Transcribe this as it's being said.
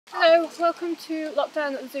Hello, welcome to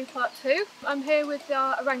Lockdown at the Zoo Part 2. I'm here with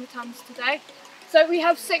our orangutans today. So we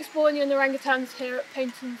have 6 Bornean orangutans here at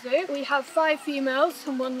Paignton Zoo. We have 5 females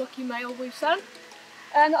and 1 lucky male Wusan.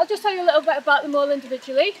 And I'll just tell you a little bit about them all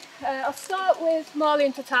individually. I'll start with Marley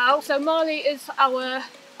and Tatao. So Marley is our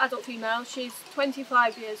adult female. She's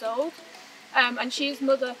 25 years old. And she's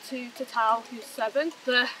mother to Tatao, who's 7.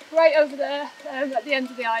 They're right over there at the end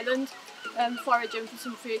of the island, foraging for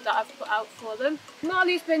some food that I've put out for them.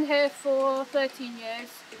 Marley's been here for 13 years.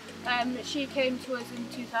 She came to us in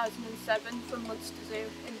 2007 from Munster Zoo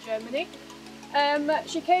in Germany.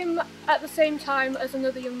 She came at the same time as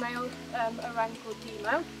another young male orang called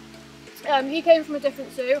Demo. He came from a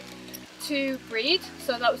different zoo to breed,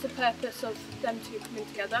 so that was the purpose of them two coming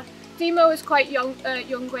together. Demo was quite young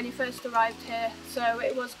when he first arrived here, so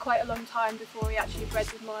it was quite a long time before he actually bred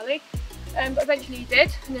with Marley. But eventually he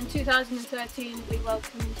did, and in 2013 we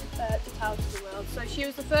welcomed Tatao to the world. So she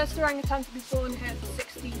was the first orangutan to be born here for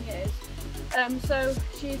 16 years. So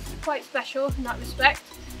she's quite special in that respect.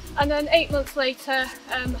 And then 8 months later,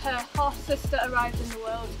 her half-sister arrived in the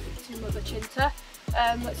world to mother Chinta.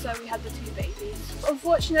 So we had the 2 babies.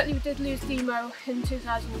 Unfortunately we did lose Demo in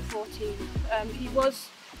 2014. He was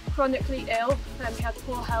chronically ill, he had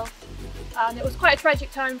poor health, and it was quite a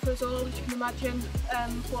tragic time for us all, as you can imagine,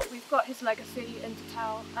 but we've got his legacy in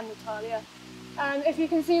Tatao and Natalia. And if you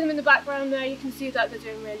can see them in the background there, you can see that they're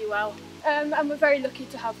doing really well, and we're very lucky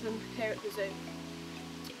to have them here at the zoo.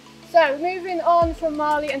 So moving on from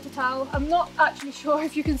Marley and Tatao, I'm not actually sure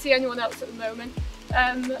if you can see anyone else at the moment.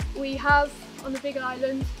 We have on the big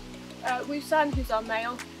island Wusan, who's our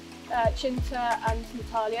male, Chinta and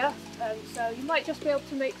Natalia, so you might just be able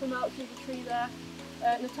to make them out through the tree there.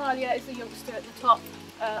 Natalia is the youngster at the top.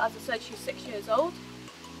 As I said, she's 6 years old.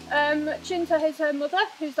 Chinta is her mother,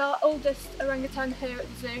 who's our oldest orangutan here at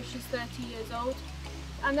the zoo. She's 30 years old.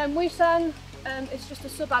 And then Wusan is just a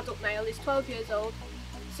sub-adult male. He's 12 years old.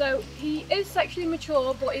 So he is sexually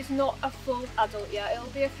mature, but he's not a full adult yet. It'll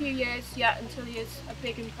be a few years yet until he is a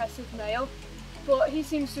big, impressive male. But he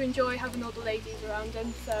seems to enjoy having all the ladies around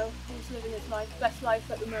him, so he's living his best life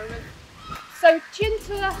at the moment. So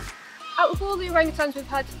Chinta, out of all the orangutans we've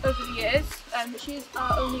had over the years, she's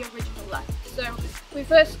our only original left. So we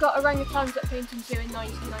first got orangutans at Paignton Zoo in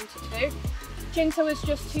 1992. Chinta was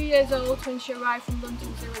just 2 years old when she arrived from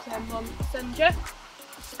London Zoo with her mum, Senja,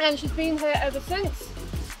 and she's been here ever since.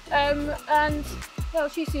 And well,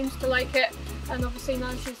 she seems to like it, and obviously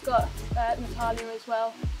now she's got Natalia as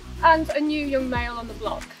well, and a new young male on the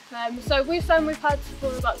block. So Wusan we've had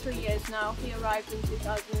for about 3 years now. He arrived in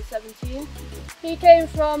 2017. He came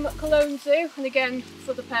from Cologne Zoo, and again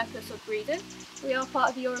for the purpose of breeding. We are part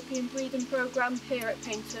of the European breeding programme here at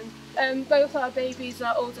Paignton. Both our babies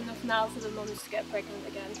are old enough now for the mums to get pregnant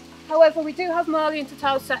again. However, we do have Marley and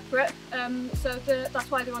Tatao separate, so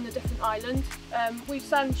that's why they're on a different island.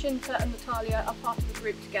 Wusan, Chinta and Natalia are part of the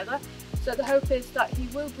group together, so the hope is that he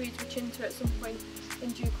will breed with Chinta at some point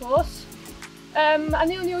in due course. And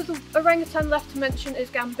the only other orangutan left to mention is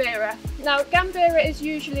Gambira. Now Gambira is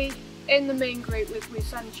usually in the main group with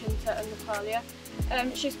Wusan, Chinta and Natalia.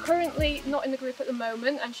 She's currently not in the group at the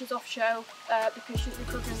moment, and she's off show because she's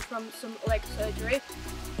recovering from some leg surgery.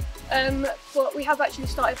 But we have actually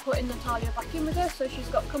started putting Natalia back in with her, so she's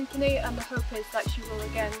got company, and the hope is that she will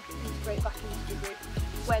again integrate back into the group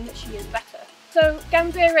when she is better. So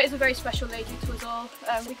Gambira is a very special lady to us all.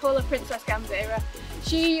 We call her Princess Gambira.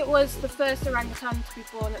 She was the first orangutan to be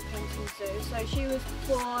born at Paignton Zoo. So she was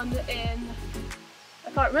born in,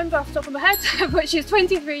 I can't remember off the top of my head, but she's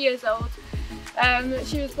 23 years old.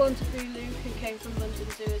 She was born to Bulu, who came from London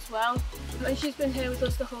Zoo as well. And she's been here with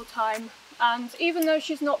us the whole time. And even though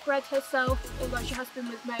she's not bred herself, although she has been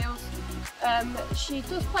with males, she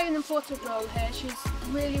does play an important role here. She's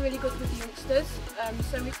really good with the youngsters,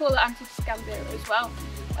 so we call her Auntie Gambira as well.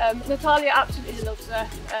 Natalia absolutely loves her.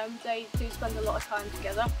 They do spend a lot of time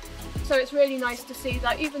together. So it's really nice to see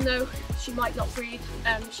that even though she might not breed,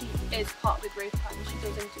 she is part of the group and she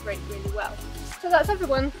does integrate really well. So that's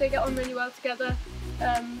everyone. They get on really well together,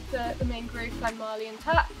 the main group and Marley and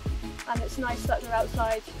Tat. And it's nice that they're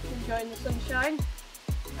outside enjoying the sunshine,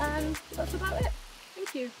 and that's about it.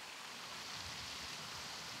 Thank you.